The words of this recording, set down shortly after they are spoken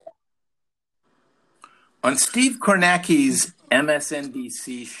On Steve Kornacki's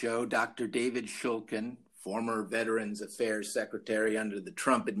MSNBC show, Dr. David Shulkin, former Veterans Affairs Secretary under the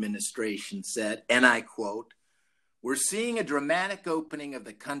Trump administration, said, and I quote, "We're seeing a dramatic opening of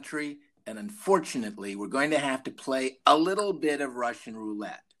the country, and unfortunately, we're going to have to play a little bit of Russian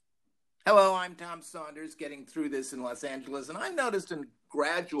roulette." Hello, I'm Tom Saunders, getting through this in Los Angeles, and I've noticed a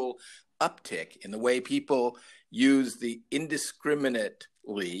gradual uptick in the way people use the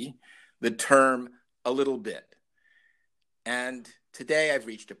indiscriminately the term a little bit. And today I've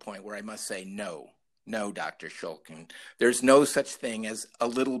reached a point where I must say no, Dr. Shulkin. There's no such thing as a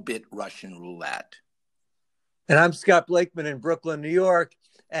little bit Russian roulette. And I'm Scott Blakeman in Brooklyn, New York.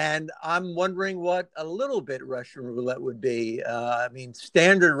 And I'm wondering what a little bit Russian roulette would be.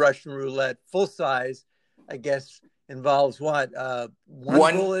 Standard Russian roulette, full size, I guess, involves what?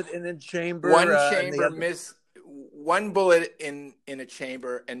 One bullet in a chamber? One bullet in a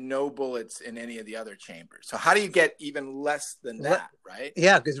chamber and no bullets in any of the other chambers. So how do you get even less than that, right?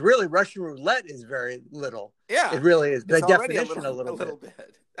 Yeah, because really Russian roulette is very little. Yeah. It really is. By definition, a little bit.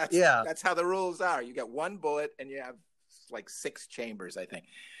 That's how the rules are. You get one bullet and you have like 6 chambers, I think.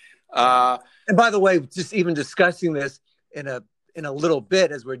 And by the way, just even discussing this in a little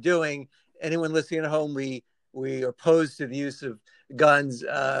bit as we're doing, anyone listening at home, we are opposed to the use of guns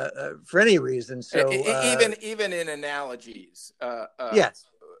for any reason. So even in analogies, yes,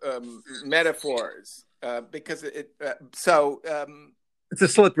 metaphors, because it's a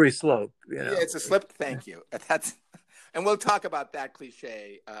slippery slope. It's a slip. Thank you. And we'll talk about that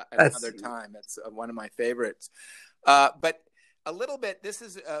cliche another time. That's one of my favorites. But a little bit. This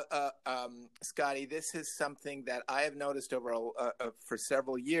is Scotty. This is something that I have noticed for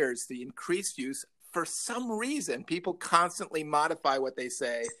several years. The increased use. For some reason, people constantly modify what they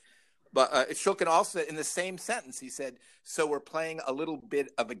say. But Shulkin also, in the same sentence, he said, "So we're playing a little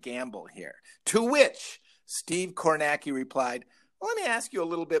bit of a gamble here." To which Steve Kornacki replied, "Well, let me ask you a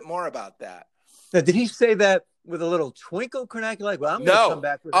little bit more about that." Now, did he say that with a little twinkle, Kornacki? Like, well, I'm going to come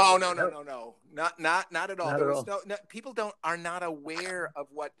back with no, not at all. Not at all. People are not aware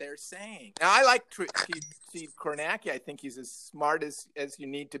of what they're saying. Now, I like Steve Kornacki. I think he's as smart as you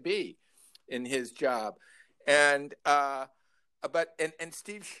need to be in his job, and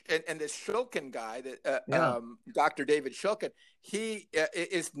Steve and this Shulkin guy, Dr. David Shulkin, he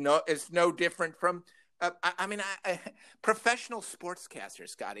is no different from professional sportscasters,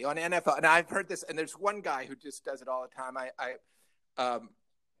 Scotty, on NFL. And I've heard this, and there's one guy who just does it all the time.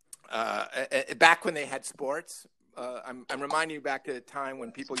 Back when they had sports. I'm reminding you back to the time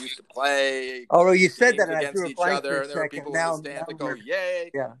when people used to play. Oh, you said that, and I against threw a each blank other. for a There were second. people Now, in the stands that go,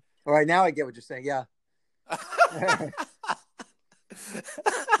 "Yay!" Yeah. All right, now I get what you're saying. Yeah. But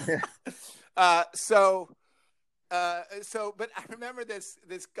I remember this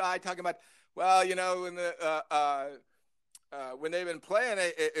guy talking about, well, when they've been playing,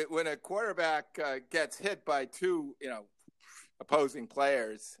 when a quarterback gets hit by 2, opposing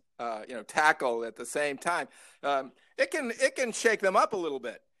players, tackle at the same time, it can shake them up a little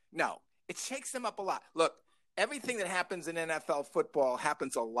bit. No, it shakes them up a lot. Look, everything that happens in NFL football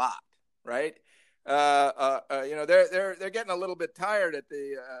happens a lot, right? They're getting a little bit tired in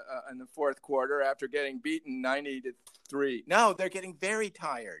the fourth quarter after getting beaten 90-3. No, they're getting very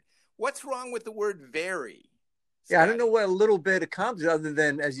tired. What's wrong with the word "very"? Yeah, I don't know what a little bit accomplishes, other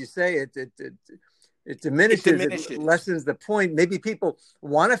than, as you say, it diminishes. It lessens the point. Maybe people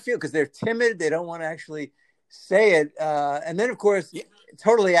want to feel, because they're timid, they don't want to actually say it. And then, of course,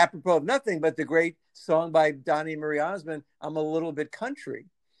 totally apropos of nothing, but the great song by Donnie Marie Osmond, "I'm a Little Bit Country."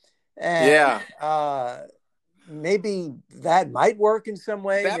 And, maybe that might work in some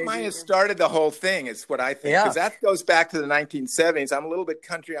way. That might have started the whole thing, is what I think. Because that goes back to the 1970s. I'm a little bit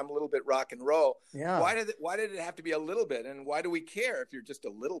country, I'm a little bit rock and roll. Yeah. Why did it have to be a little bit? And why do we care if you're just a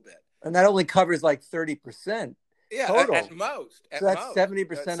little bit? And that only covers like 30%. Yeah, total. At most. So that's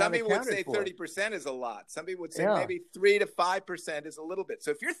 70%. Some people would say 30% is a lot. Some people would say maybe 3 to 5% is a little bit.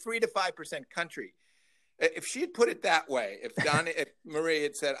 So if you're 3 to 5% country, if she had put it that way, if Marie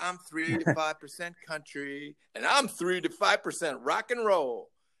had said, "I'm 3 to 5% country and I'm 3 to 5% rock and roll,"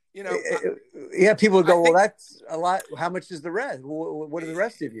 people would go, "Well, that's a lot. How much is the rest? What are the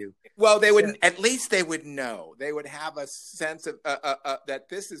rest of you?" Well, they would at least they would know. They would have a sense of that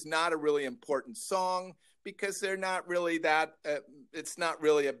this is not a really important song, because they're not really that. It's not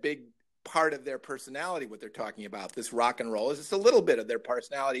really a big part of their personality, what they're talking about. This rock and roll is just a little bit of their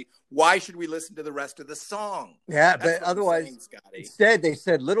personality. Why should we listen to the rest of the song? Yeah, but otherwise, instead they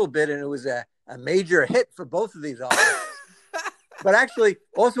said little bit, and it was a major hit for both of these artists. But actually,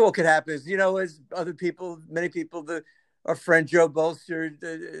 also what could happen is, as many people, our friend Joe Bolster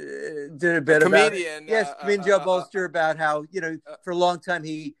did a bit about it. Yes, comedian Joe Bolster about how, for a long time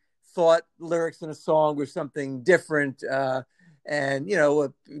he thought lyrics in a song were something different. And,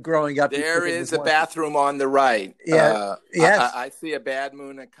 growing up. There is a bathroom on the right. Yeah. Yes. I see a bad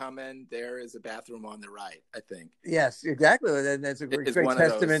moon coming. There is a bathroom on the right, I think. Yes, exactly. And that's a great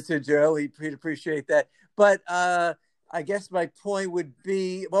testament to Joe. He'd appreciate that. But I guess my point would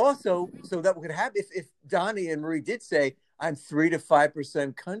be, well, also, so that would happen if Donnie and Marie did say, I'm 3 to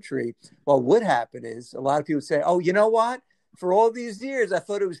 5% country. What would happen is a lot of people say, oh, you know what? For all these years, I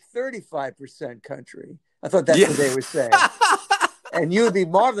thought it was 35% country. I thought that's what they were saying. And you would be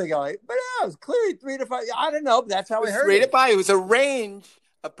marveling, going, but no, it was clearly 3 to 5. I don't know, but that's how I heard it. 3 to 5. It was a range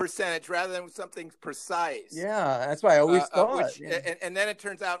of percentage rather than something precise. Yeah, that's why I always thought. And then it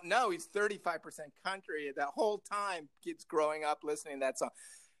turns out, no, he's 35% country. That whole time, kids growing up listening to that song.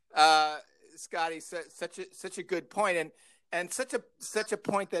 Scotty, such a good point, and such a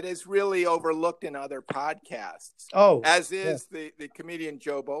point that is really overlooked in other podcasts. Oh, as is the comedian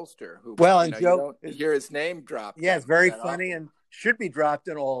Joe Bolster, who Joe, you don't hear his name dropped. Yeah, it's very funny and should be dropped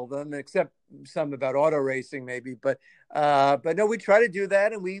in all of them, except some about auto racing, maybe. But no, we try to do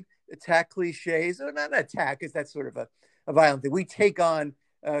that, and we attack cliches. Or not attack, because that's sort of a violent thing. We take on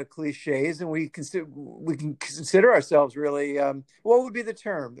cliches, and we can consider ourselves really. What would be the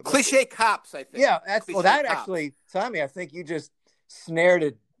term? Cliche cops, I think. Yeah, actually, Tommy, I think you just snared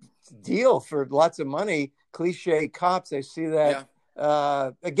a deal for lots of money. Cliche cops. I see that. Yeah.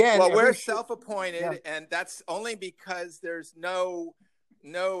 Again, well, we're self-appointed, and that's only because there's no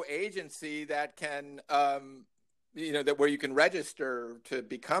agency that can, that where you can register to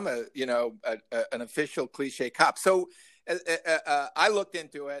become an official cliche cop. So I looked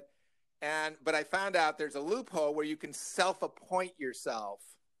into it, but I found out there's a loophole where you can self-appoint yourself.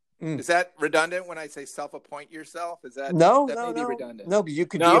 Is that redundant when I say self-appoint yourself? Is that no, redundant? No, but you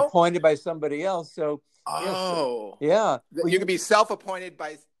could be appointed by somebody else. So yeah. Well, you could be self-appointed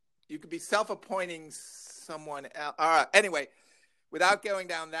you could be self-appointing someone else. All right. Anyway, without going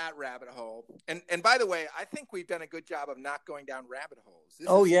down that rabbit hole, and by the way, I think we've done a good job of not going down rabbit holes. This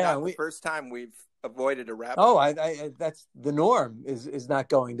is not the first time we've avoided a rabbit hole. I that's the norm is not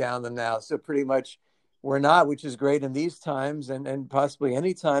going down them now. So pretty much we're not, which is great in these times and possibly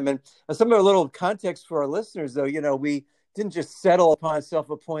any time. And some of a little context for our listeners, though, we didn't just settle upon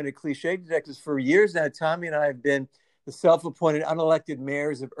self-appointed cliche detectives. For years now, Tommy and I have been the self-appointed unelected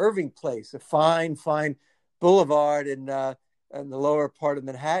mayors of Irving Place, a fine boulevard in the lower part of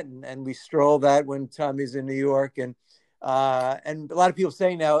Manhattan. And we stroll that when Tommy's in New York. And a lot of people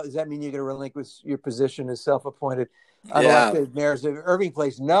saying now, does that mean you're going to relinquish your position as self-appointed unelected mayors of Irving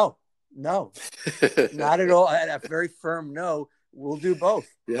Place? No, not at all. A very firm no. We'll do both.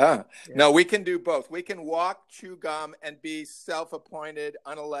 Yeah. No, we can do both. We can walk, chew gum, and be self-appointed,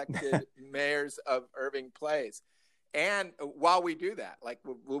 unelected mayors of Irving Place. And while we do that, like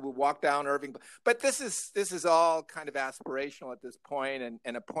we'll walk down Irving. But this is all kind of aspirational at this point,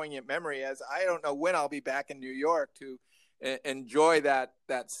 and a poignant memory, as I don't know when I'll be back in New York to enjoy that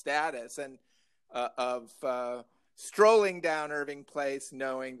status and of strolling down Irving Place,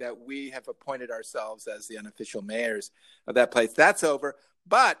 knowing that we have appointed ourselves as the unofficial mayors of that place. That's over.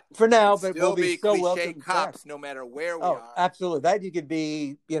 But for now, but we'll be so cliche cops no matter where we are. Absolutely. That you could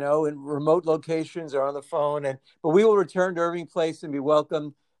be, in remote locations or on the phone. But we will return to Irving Place and be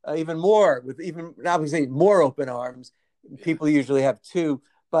welcomed even more with obviously more open arms. People usually have two.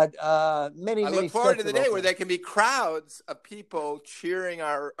 But many. I look forward to the day where there can be crowds of people cheering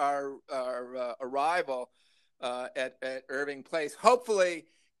our arrival at Irving Place, hopefully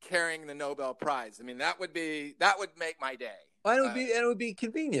carrying the Nobel Prize. I mean, that would make my day. Well, it would be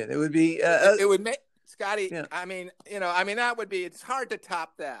convenient. It would be. It would make Scotty. Yeah. I mean, that would be. It's hard to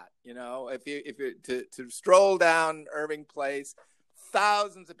top that. If you to stroll down Irving Place,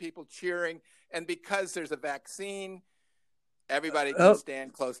 thousands of people cheering, and because there's a vaccine, everybody can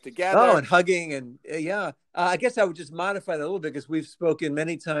stand close together. Oh, and hugging, and I guess I would just modify that a little bit because we've spoken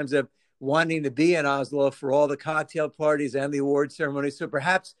many times of wanting to be in Oslo for all the cocktail parties and the award ceremonies. So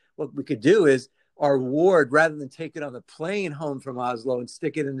perhaps what we could do is our award, rather than take it on the plane home from Oslo and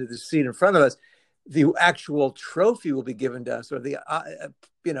stick it into the seat in front of us, the actual trophy will be given to us, or the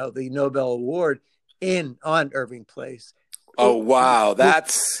the Nobel Award on Irving Place. Oh wow,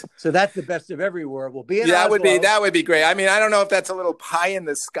 that's the best of every world. We'll be in Oslo. That would be great. I mean, I don't know if that's a little pie in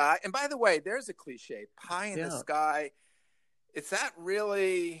the sky. And by the way, there's a cliche, pie in the sky. Is that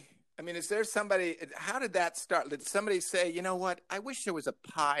really? I mean, is there somebody? How did that start? Did somebody say, you know what? I wish there was a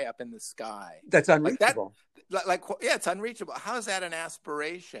pie up in the sky? That's unreachable. yeah, it's unreachable. How is that an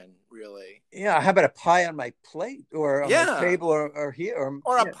aspiration, really? Yeah, how about a pie on my plate or on my table or here?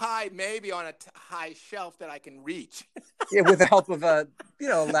 Or a pie maybe on a high shelf that I can reach. Yeah, with the help of a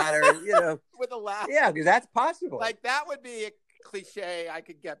ladder, With a ladder. Yeah, because that's possible. Like that would be a cliche I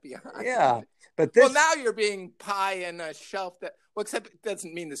could get behind. Yeah, but this... Well, now you're being pie in a shelf that... Well, except it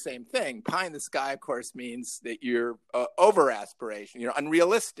doesn't mean the same thing. Pie in the sky, of course, means that you're over aspiration. You're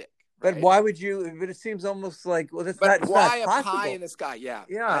unrealistic. Right? But why would you? But it seems almost like, well, that's not. Why not a pie in the sky? Yeah,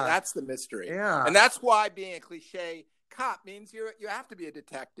 that's the mystery. Yeah, and that's why being a cliche cop means you have to be a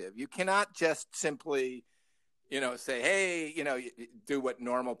detective. You cannot just simply, say, hey, do what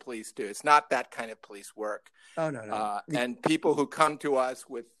normal police do. It's not that kind of police work. Oh no. And people who come to us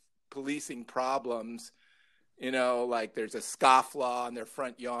with policing problems, like there's a scofflaw on their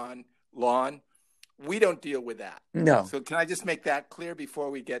front lawn. We don't deal with that. No. So can I just make that clear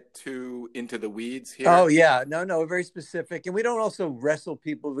before we get too into the weeds here? Oh yeah, no, we're very specific, and we don't also wrestle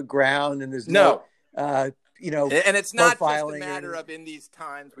people to the ground. And there's and it's not just a matter of in these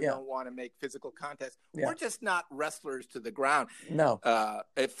times we don't want to make physical contact. Yeah. We're just not wrestlers to the ground. No.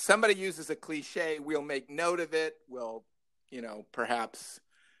 If somebody uses a cliche, we'll make note of it. We'll, perhaps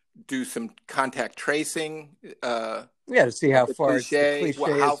do some contact tracing. To see how far the cliche how is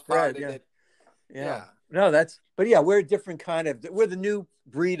far spread. Did it. Yeah. No, we're a different kind of, we're the new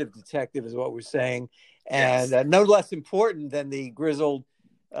breed of detective is what we're saying. And no less important than the grizzled,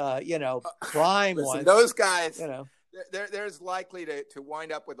 crime ones. Those guys, there's likely to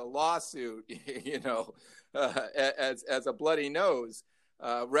wind up with a lawsuit, as a bloody nose,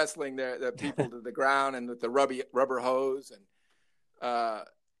 wrestling the people to the ground and with the rubber hose. And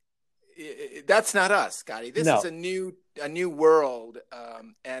that's not us, Scotty. This is a new world,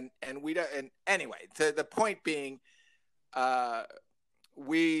 and we don't. And anyway, the point being,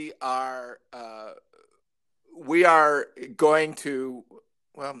 we are going to.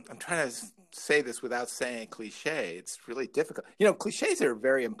 Well, I'm trying to say this without saying cliche. It's really difficult. Cliches are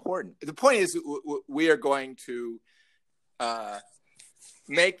very important. The point is, we are going to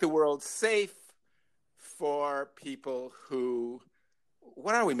make the world safe for people who.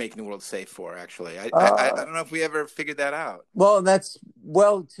 What are we making the world safe for, actually? I don't know if we ever figured that out. Well,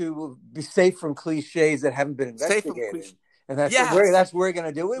 to be safe from cliches that haven't been investigated. And that's what we're going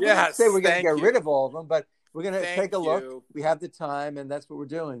to do. We don't say we're going to get rid of all of them, but we're going to take a look. We have the time, and that's what we're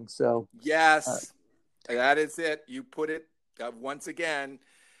doing. So yes, that is it. You put it once again.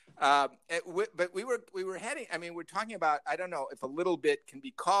 But we were heading. I mean, we're talking about. I don't know if a little bit can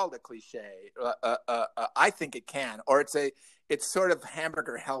be called a cliche. I think it can, or it's sort of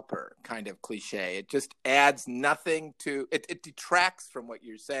hamburger helper kind of cliche. It just adds nothing to it. It detracts from what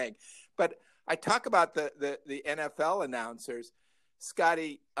you're saying. But I talk about the NFL announcers,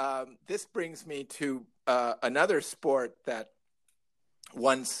 Scotty. This brings me to another sport that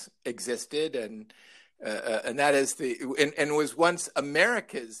once existed and that is and was once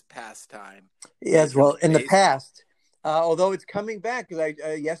America's pastime. Yes, well, in the past, although it's coming back, because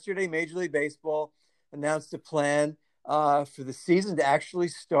yesterday Major League Baseball announced a plan for the season to actually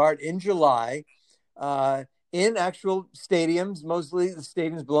start in July in actual stadiums. Mostly the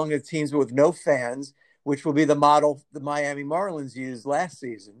stadiums belong to teams with no fans, which will be the model the Miami Marlins used last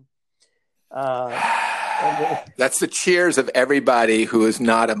season. That's the cheers of everybody who is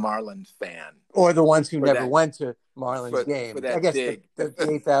not a Marlins fan. Or the ones who never went to Marlins games. I guess the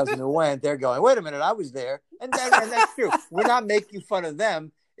 8,000 who went, they're going, wait a minute, I was there. And that's true. We're not making fun of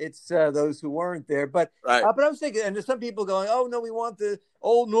them. It's those who weren't there. But I was thinking, and there's some people going, oh, no, we want the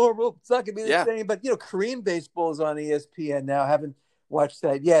old normal. It's not going to be the same. But, Korean baseball is on ESPN now. I haven't watched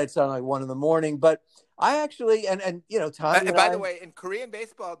that yet. It's on like 1 a.m. But I actually, and Tommy and by the way, in Korean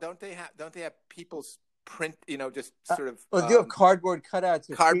baseball, don't they have people's print, just sort of. Well, they do have cardboard cutouts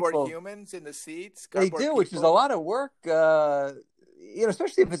of cardboard people. Humans in the seats. They do, which is a lot of work.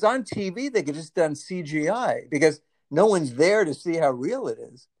 Especially if it's on TV, they could just done CGI because no one's there to see how real it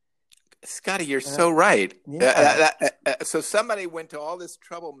is. Scotty, you're so right. Yeah. So somebody went to all this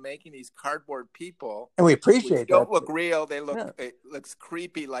trouble making these cardboard people, and we appreciate that. Don't look real. They look. It looks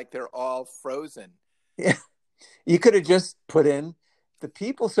creepy, like they're all frozen. Yeah, you could have just put in the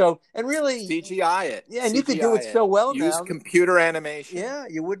people. So, and really CGI it. Yeah, and you could do it so well now. Use computer animation. Yeah,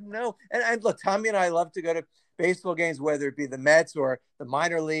 you wouldn't know. And look, Tommy and I love to go to baseball games, whether it be the Mets or the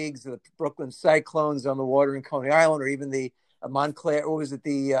minor leagues, the Brooklyn Cyclones on the water in Coney Island, or even the Montclair. What was it?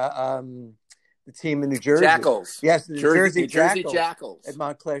 The team in New Jersey. Jackals. Yes, the New Jersey Jackals at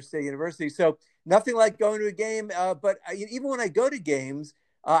Montclair State University. So nothing like going to a game. But even when I go to games,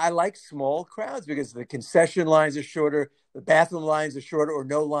 I like small crowds because the concession lines are shorter, the bathroom lines are shorter, or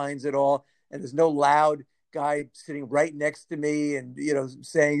no lines at all, and there's no loud guy sitting right next to me and,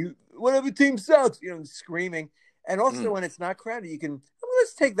 saying, whatever team sucks, screaming. And also when it's not crowded, you can,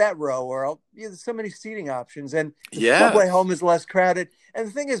 let's take that row, or there's so many seating options. And the subway home is less crowded. And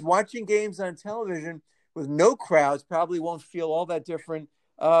the thing is, watching games on television with no crowds probably won't feel all that different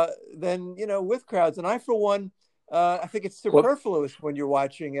than, with crowds. And I, for one, I think it's superfluous when you're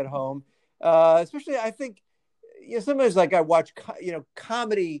watching at home. Especially, I think, sometimes like I watch,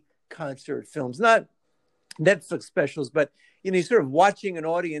 comedy concert films, not Netflix specials, but, you're sort of watching an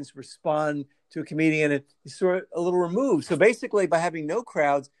audience respond to a comedian, and you're sort of a little removed. So basically, by having no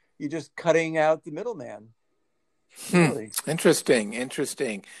crowds, you're just cutting out the middleman. Really.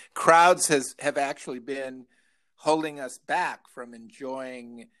 Interesting. Crowds have actually been holding us back from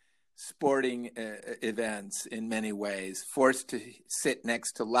enjoying sporting events in many ways, forced to sit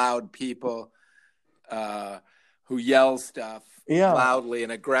next to loud people who yell stuff loudly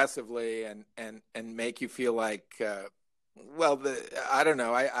and aggressively and make you feel like, I don't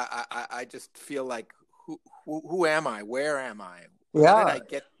know. I just feel like, who am I? Where am I? How did I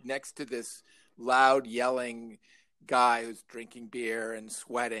get next to this loud yelling guy who's drinking beer and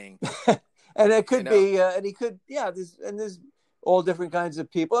sweating? And it could be, and he could, there's all different kinds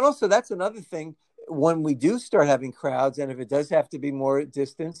of people. And also, that's another thing, when we do start having crowds, and if it does have to be more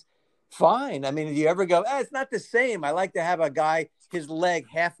distance, fine. I mean, if you ever go, it's not the same. I like to have a guy, his leg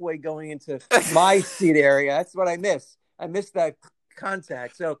halfway going into my seat area. That's what I miss. I miss that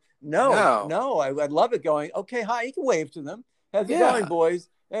contact. So no, I'd love it going, okay, hi, you can wave to them. How's it going, boys?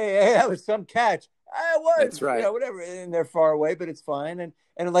 Hey, that was some catch. I was. That's right. Whatever. And they're far away, but it's fine.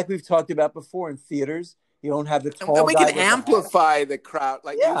 And like we've talked about before, in theaters, you don't have the tall and we guy can amplify the crowd,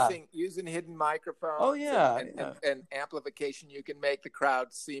 like using hidden microphones. Oh, yeah. And amplification. You can make the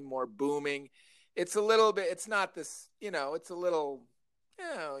crowd seem more booming. It's a little bit, it's not this, it's a little,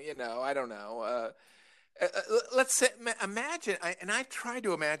 I don't know. Let's say, imagine, and I tried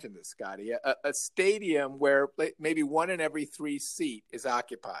to imagine this, Scotty, a stadium where maybe 1 in every 3 seat is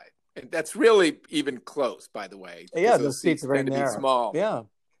occupied. And that's really even close, by the way. Yeah, those seats are very narrow. Be small. Yeah.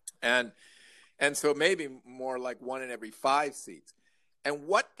 And so maybe more like 1 in every 5 seats. And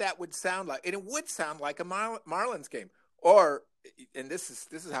what that would sound like, and it would sound like a Marlins game. Or, and this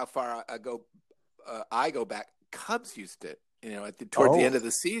is how far I go back, Cubs used it. Toward the end of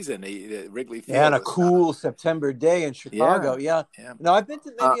the season, Wrigley Field. Yeah, on a cool September day in Chicago. Yeah. No, I've been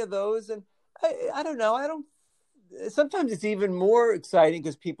to many of those, and I don't know. Sometimes it's even more exciting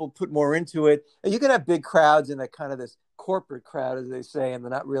because people put more into it. You can have big crowds and that kind of this corporate crowd, as they say, and they're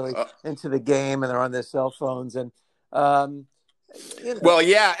not really into the game, and they're on their cell phones. And well,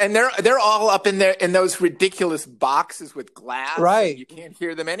 yeah, and they're all up in there in those ridiculous boxes with glass. Right. You can't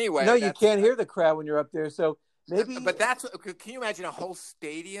hear them anyway. No, you can't hear the crowd when you're up there. So. Maybe, but can you imagine a whole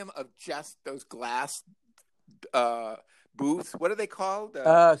stadium of just those glass booths? What are they called?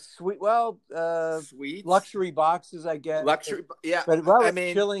 Suites, luxury boxes, I guess. Luxury, yeah. But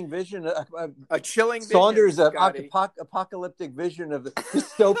chilling vision, a chilling Saunders' vision, apocalyptic vision of the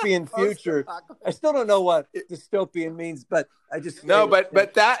dystopian future. I still don't know what dystopian means, but I just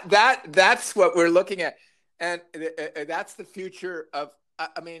but that's what we're looking at, and that's the future of.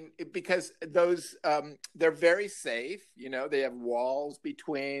 I mean, because those they're very safe. They have walls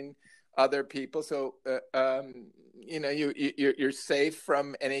between other people, so you're safe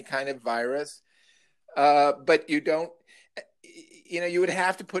from any kind of virus. But you don't. You would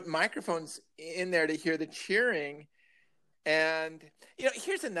have to put microphones in there to hear the cheering. And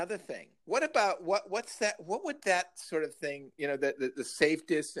here's another thing. What about what's that? What would that sort of thing? The safe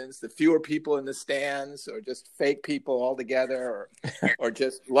distance, the fewer people in the stands, or just fake people altogether, or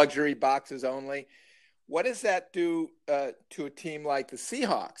just luxury boxes only. What does that do to a team like the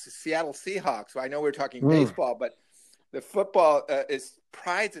Seahawks, the Seattle Seahawks? Well, I know we're talking baseball, but the football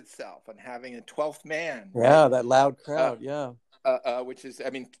prides itself on having a 12th man. Yeah, that loud crowd. Which is,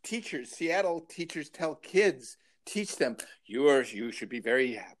 Seattle teachers tell kids. Teach them, you should be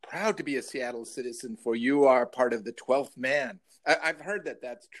very proud to be a Seattle citizen, for you are part of the 12th man. I've heard that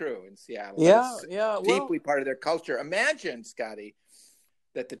that's true in Seattle. Yeah. Deeply part of their culture. Imagine, Scotty,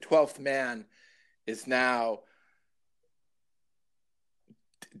 that the 12th man is now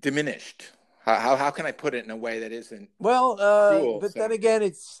diminished. How can I put it in a way that isn't cruel? But then again,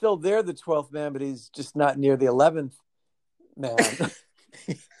 it's still there, the 12th man, but he's just not near the 11th man.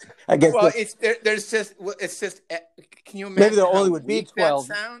 I guess. Well, it's just. Can you imagine? Maybe there only would be 12.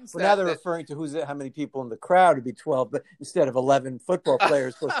 Sounds? Well, now they're referring to how many people in the crowd would be 12, but instead of 11 football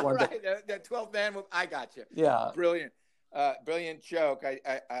players plus one. Right, the 12th man. I got you. Yeah, brilliant. Brilliant joke.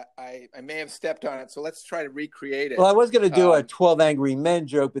 I may have stepped on it, so let's try to recreate it. Well, I was going to do a 12 Angry Men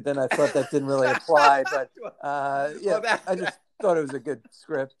joke, but then I thought that didn't really apply. But I just thought it was a good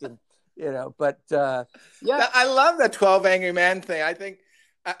script, and But I love the 12 Angry Men thing. I think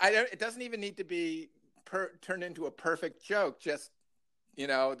it doesn't even need to be turned into a perfect joke. Just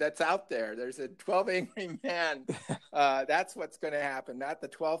that's out there. There's a 12 Angry Men. That's what's going to happen. Not the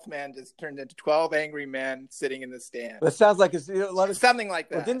 12th man just turned into 12 angry men sitting in the stand. That sounds like a lot of something like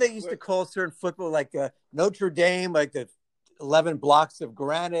that. Well, didn't they used to call certain football like Notre Dame, like the 11 blocks of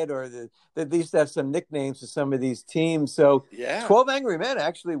granite, or they used to have some nicknames for some of these teams. So 12 Angry Men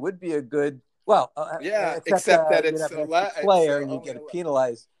actually would be a good. Well, except that it's a player and you get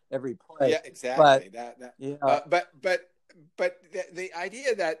penalized every play. Yeah, exactly. But the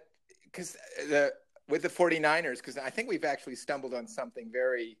idea that because with the 49ers, because I think we've actually stumbled on something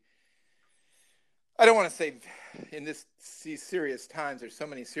very. I don't want to say in these serious times there's so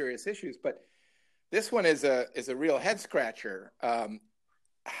many serious issues, but this one is a real head scratcher.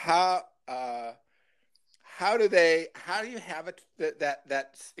 How do you have it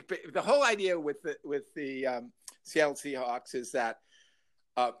that the whole idea with the Seattle Seahawks is that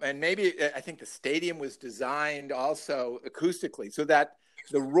and maybe I think the stadium was designed also acoustically so that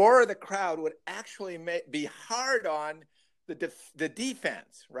the roar of the crowd would actually be hard on the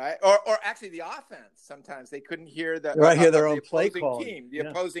defense, right? Or actually the offense. Sometimes they couldn't hear their own play call. The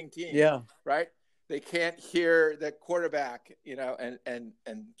opposing team. Yeah. Right. They can't hear the quarterback, and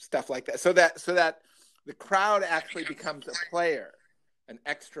stuff like that. So that the crowd actually becomes a player, an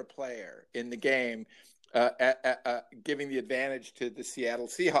extra player in the game, giving the advantage to the Seattle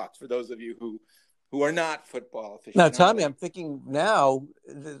Seahawks. For those of you who are not football aficionados. Now, Tommy, I'm thinking now,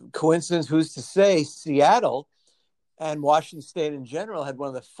 the coincidence, who's to say Seattle and Washington State in general had one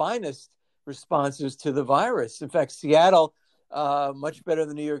of the finest responses to the virus. In fact, Seattle, much better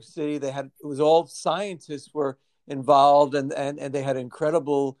than New York City. It was all scientists were involved, and they had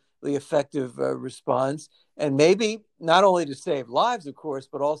incredibly effective response. And maybe not only to save lives, of course,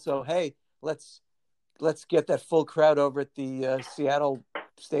 but also, hey, let's get that full crowd over at the Seattle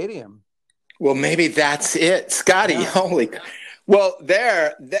stadium. Well, maybe that's it, Scotty. Yeah. Holy, well,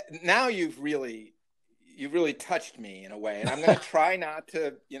 now you've really touched me in a way, and I'm going to try not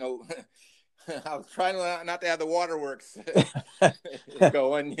to, I'll try not to have the waterworks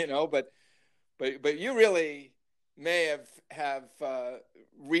going, but you really may have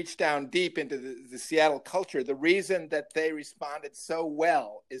reached down deep into the Seattle culture. The reason that they responded so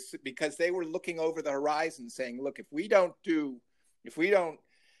well is because they were looking over the horizon, saying, "Look, if we don't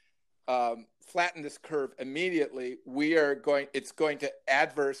flatten this curve immediately, it's going to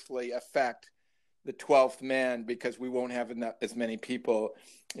adversely affect the 12th man because we won't have as many people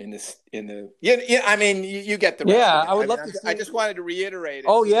you get the rest of it. I would love to see. I just wanted to reiterate it.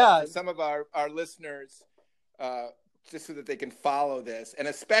 For some of our listeners, just so that they can follow this, and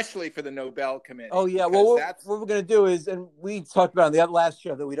especially for the Nobel Committee. Oh yeah, well, what we're going to do is, and we talked about on the last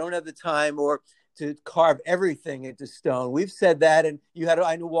show that we don't have the time or to carve everything into stone. We've said that, and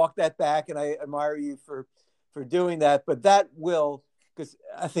I walk that back, and I admire you for doing that. But that will, because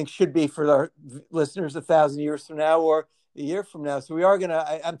I think should be for our listeners 1,000 years from now or a year from now. So we are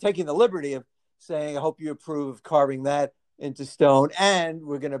I'm taking the liberty of saying, I hope you approve of carving that into stone, and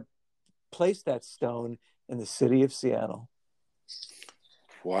we're going to place that stone in the city of Seattle.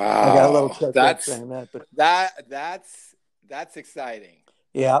 Wow, I got a little choked saying that, but that's exciting.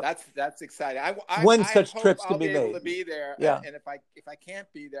 Yeah, that's exciting. When such trips can be made, able to be there. Yeah, and if I can't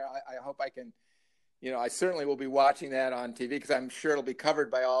be there, I hope I can. I certainly will be watching that on TV because I'm sure it'll be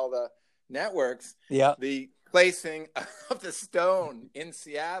covered by all the networks. Yeah, the placing of the stone in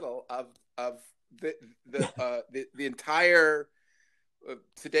Seattle of the entire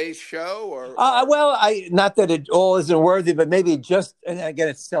today's show, or not that it all isn't worthy, but maybe just, and again,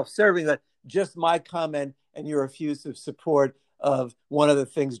 it's self-serving, but just my comment and your effusive support of one of the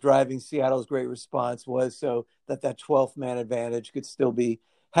things driving Seattle's great response was so that 12th man advantage could still be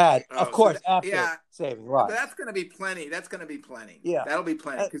had, of course, after saving lives. But that's going to be plenty. Yeah, that'll be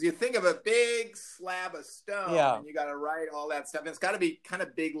plenty, because you think of a big slab of stone, and you got to write all that stuff. And it's got to be kind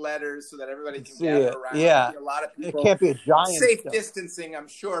of big letters so that everybody can gather around. Yeah, a lot of people. It can't be a giant. Safe distancing, I'm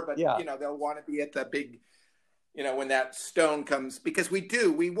sure, but they'll want to be at the big. When that stone comes, because we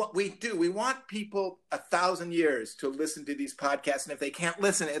want people 1,000 years to listen to these podcasts, and if they can't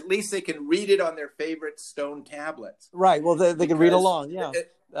listen, at least they can read it on their favorite stone tablets. Right. Well, they can read along. Yeah.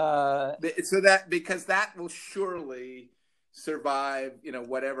 So that, because that will surely survive,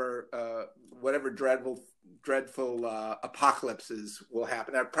 whatever dreadful dreadful apocalypses will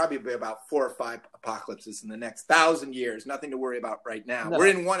happen. There'll probably be about 4 or 5 apocalypses in the next 1,000 years. Nothing to worry about right now. No. We're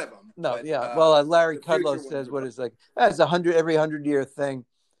in one of them. No, but, yeah. Well, Larry Kudlow says what is like that's every 100-year thing.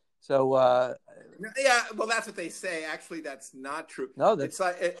 So yeah, well, that's what they say. Actually, that's not true. No, it's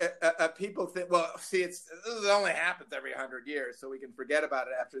like people think. Well, see, it only happens every 100 years, so we can forget about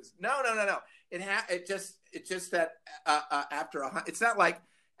it after. No. It just that after it's not like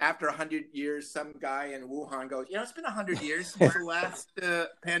after 100 years, some guy in Wuhan goes, it's been 100 years since the last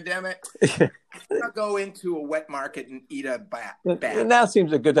pandemic. I'll go into a wet market and eat a bat. It now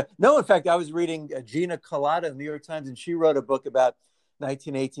seems a good time. No, in fact, I was reading Gina Kolata in the New York Times, and she wrote a book about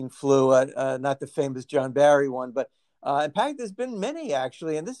 1918 flu, not the famous John Barry one, but in fact, there's been many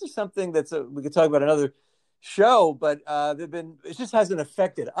actually, and this is something that's we could talk about another show, but it just hasn't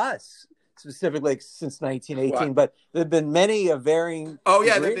affected us specifically since 1918, but there've been many varying. Oh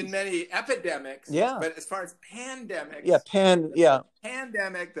yeah, there've been many epidemics. Yeah, but as far as pandemics,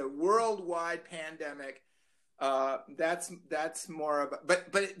 pandemic, the worldwide pandemic. That's more of,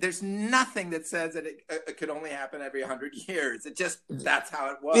 but there's nothing that says that it could only happen every 100 years. That's how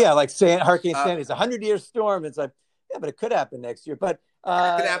it was. Yeah, like Hurricane Sandy, it's a 100-year storm. It's like, yeah, but it could happen next year. But it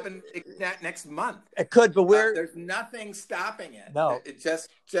could happen next month. It could, but there's nothing stopping it. No, it just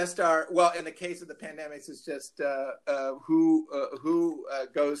in the case of the pandemics, it's just who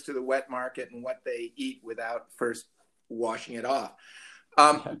goes to the wet market and what they eat without first washing it off.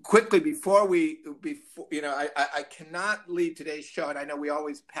 Quickly before I cannot leave today's show, and I know we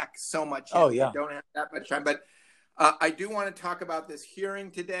always pack so much in. We don't have that much time, but I do want to talk about this hearing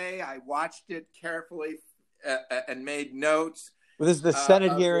today. I watched it carefully and made notes. Well, this is the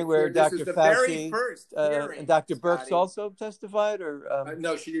Senate hearing where Dr. Fauci very first hearing, and Dr. Birx also testified, or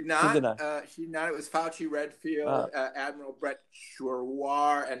no, she did not. She did not. It was Fauci, Redfield, Admiral Brett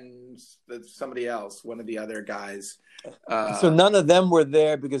Giroir, and somebody else, one of the other guys. So none of them were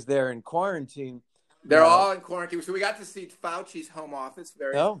there because they're in quarantine. They're all in quarantine. So we got to see Fauci's home office.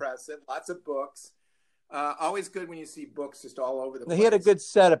 Very impressive. Lots of books. Always good when you see books just all over the place. He had a good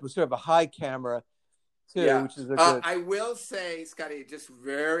setup. It was sort of a high camera. Too, which is a good... I will say, Scotty, just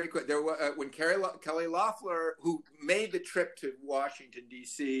very quick. There was when Kelly Loeffler, who made the trip to Washington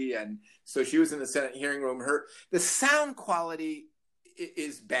D.C., and so she was in the Senate hearing room. The sound quality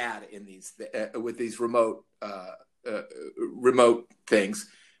is bad in these with these remote things,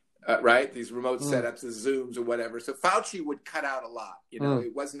 right? These remote setups, the Zooms or whatever. So Fauci would cut out a lot.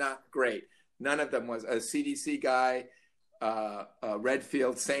 It was not great. None of them was a CDC guy.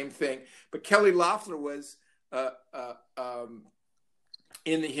 Redfield, same thing. But Kelly Loeffler was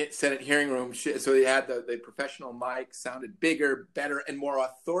in the Senate hearing room, so he had the professional mic, sounded bigger, better, and more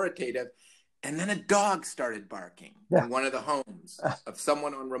authoritative. And then a dog started barking in one of the homes of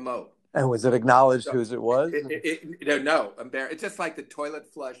someone on remote. And was it acknowledged whose it was? No, it's just like the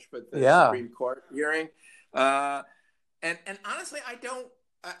toilet flush for the Supreme Court hearing. And honestly, I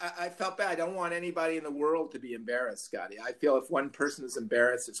felt bad. I don't want anybody in the world to be embarrassed, Scotty. I feel if one person is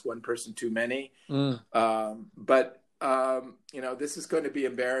embarrassed, it's one person too many. But this is going to be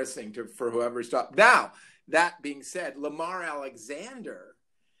embarrassing for whoever's dog. Now, that being said, Lamar Alexander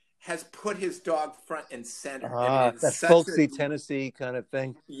has put his dog front and center. That folksy Tennessee kind of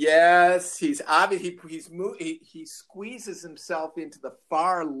thing. Yes, he's obviously he squeezes himself into the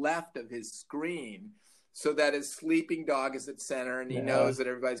far left of his screen, so that his sleeping dog is at center, and he knows that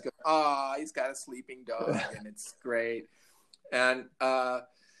everybody's going, he's got a sleeping dog, and it's great. And I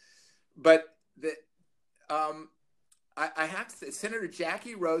have to say, Senator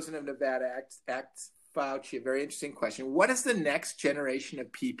Jackie Rosen of Nevada asked Fauci a very interesting question. What is the next generation of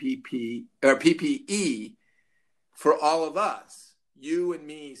PPP or PPE for all of us, you and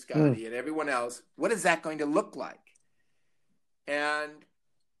me, Scotty, and everyone else? What is that going to look like? And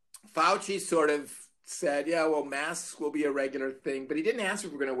Fauci sort of said, masks will be a regular thing, but he didn't answer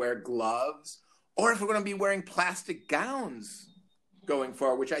if we're going to wear gloves or if we're going to be wearing plastic gowns going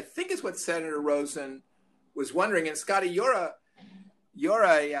forward, which I think is what Senator Rosen was wondering. And Scotty, you're a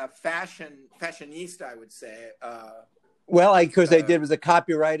fashionista, I would say. Because I did was a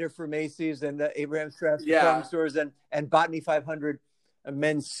copywriter for Macy's and Abraham Straus department stores and Botany 500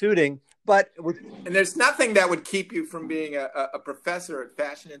 men's suiting. And there's nothing that would keep you from being a professor at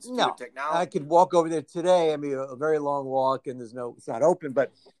Fashion Institute of Technology. I could walk over there today. I mean, a very long walk, and it's not open,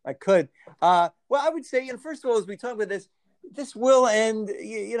 but I could. I would say, first of all, as we talk about this will end.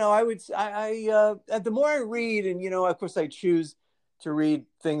 The more I read, and of course, I choose to read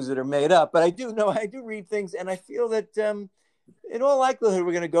things that are made up, but I do read things, and I feel that in all likelihood,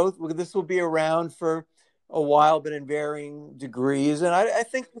 we're going to this will be around for a while, but in varying degrees. And I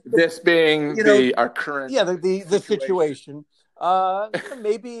think this being our current the situation.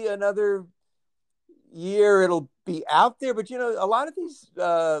 Maybe another year it'll be out there, but a lot of these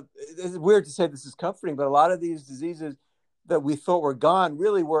it's weird to say this is comforting, but a lot of these diseases that we thought were gone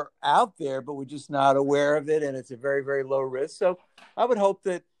really were out there, but we're just not aware of it, and it's a very, very low risk. So I would hope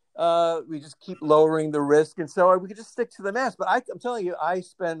that we just keep lowering the risk, and so we could just stick to the mask. But I'm telling you, I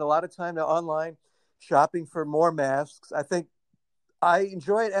spend a lot of time now online shopping for more masks. I think I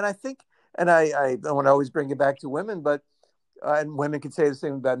enjoy it, and I think, and I don't want to always bring it back to women, but and women can say the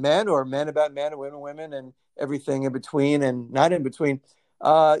same about men, or men about men, and women, and everything in between and not in between.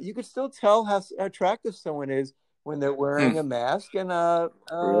 You could still tell how attractive someone is when they're wearing a mask, and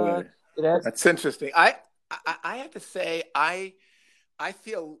really? That's interesting. I have to say I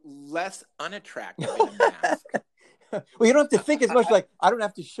feel less unattractive in a mask. Well, you don't have to think as much. Like, I don't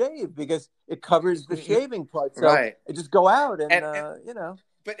have to shave because it covers the shaving part. So right. I just go out and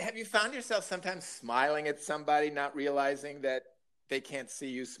But have you found yourself sometimes smiling at somebody, not realizing that they can't see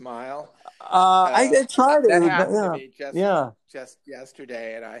you smile? I tried it. That happened to me just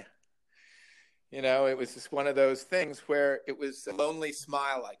yesterday, and it was just one of those things where it was a lonely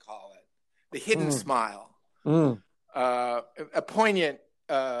smile, I call it, the hidden smile, a poignant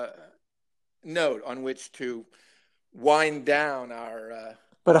note on which to wind down our.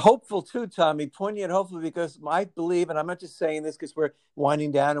 But hopeful too, Tommy. Poignant, hopeful, because I believe, and I'm not just saying this because we're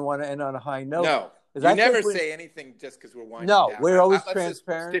winding down and want to end on a high note. No, you never say anything just because we're winding down. No, we're always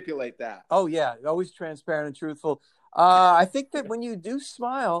transparent. Let's stipulate that. Oh yeah, always transparent and truthful. I think that when you do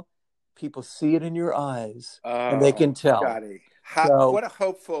smile, people see it in your eyes, and they can tell. Scotty, what a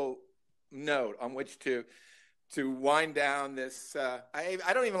hopeful note on which to wind down this. I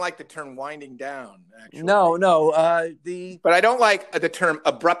don't even like the term winding down, actually. No. But I don't like the term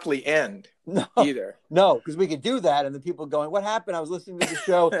abruptly end either. No, because we could do that, and the people going, "What happened?" I was listening to the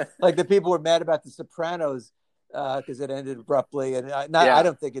show, like the people were mad about The Sopranos because it ended abruptly, and I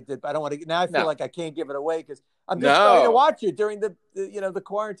don't think it did. But I don't want to. Now I feel like I can't give it away because I'm just trying to watch it during the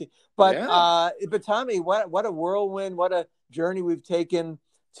quarantine. But but Tommy, what a whirlwind! What a journey we've taken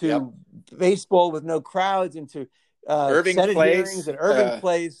to baseball with no crowds, and to Irving Senate Place. hearings and Irving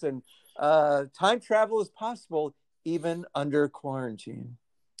Place, and time travel is possible even under quarantine.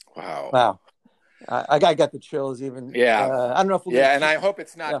 Wow. I got the chills even. Yeah. I don't know if we'll and I hope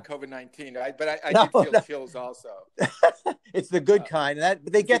it's not COVID-19. But I did feel chills also. It's the good kind.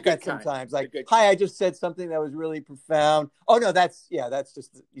 But they get that sometimes. Like, hi, I just said something that was really profound. Oh no, that's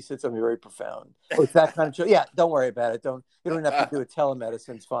just, you said something very profound. Oh, it's that kind of chill. Yeah, don't worry about it. You don't have to do a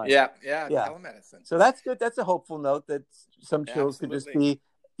telemedicine. It's fine. Yeah, telemedicine. So that's good. That's a hopeful note that some chills could just be,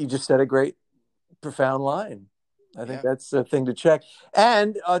 you just said a great, profound line. I think that's a thing to check,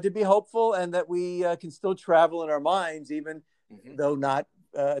 and to be hopeful, and that we can still travel in our minds, even though not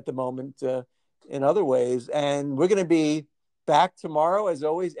at the moment in other ways. And we're going to be back tomorrow, as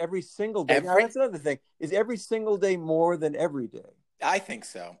always, every single day. Now, that's another thing. Is every single day more than every day? I think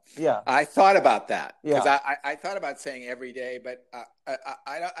so. Yeah. I thought about that because I thought about saying every day, but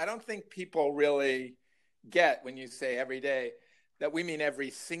I don't think people really get when you say every day that we mean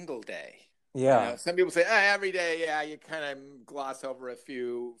every single day. Yeah. Some people say every day. Yeah, you kind of gloss over a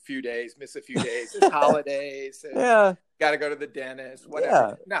few days, miss a few days. It's holidays. Got to go to the dentist.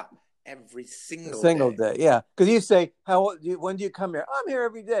 Whatever. No, every single day. Yeah, because you say, when do you come here? I'm here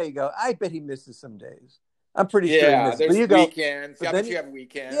every day. You go, I bet he misses some days. I'm pretty sure he misses. There's weekends. But you have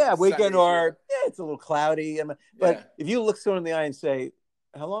weekends. Yeah, weekend Sundays, it's a little cloudy. But if you look someone in the eye and say,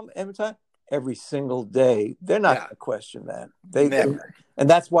 how long every time? Every single day, they're not going to question that. They never. And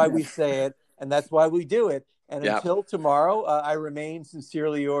that's why we say it. And that's why we do it. And until tomorrow, I remain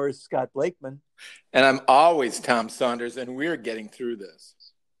sincerely yours, Scott Blakeman. And I'm always Tom Saunders, and we're getting through this.